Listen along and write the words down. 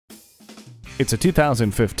It's a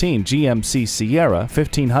 2015 GMC Sierra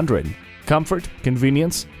 1500. Comfort,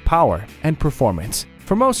 convenience, power, and performance.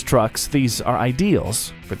 For most trucks, these are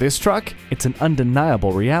ideals. For this truck, it's an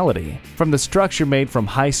undeniable reality. From the structure made from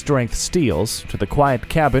high-strength steels, to the quiet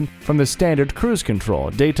cabin, from the standard cruise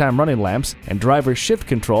control, daytime running lamps, and driver shift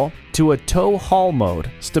control, to a tow-haul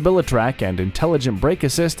mode, StabiliTrak, and intelligent brake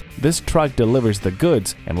assist, this truck delivers the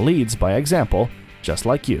goods and leads by example, just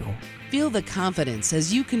like you. Feel the confidence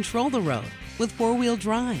as you control the road with four-wheel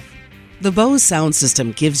drive. The BOSE sound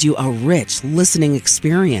system gives you a rich listening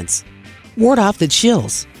experience. Ward off the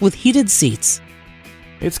chills with heated seats.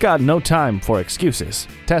 It's got no time for excuses.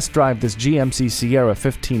 Test drive this GMC Sierra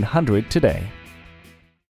 1500 today.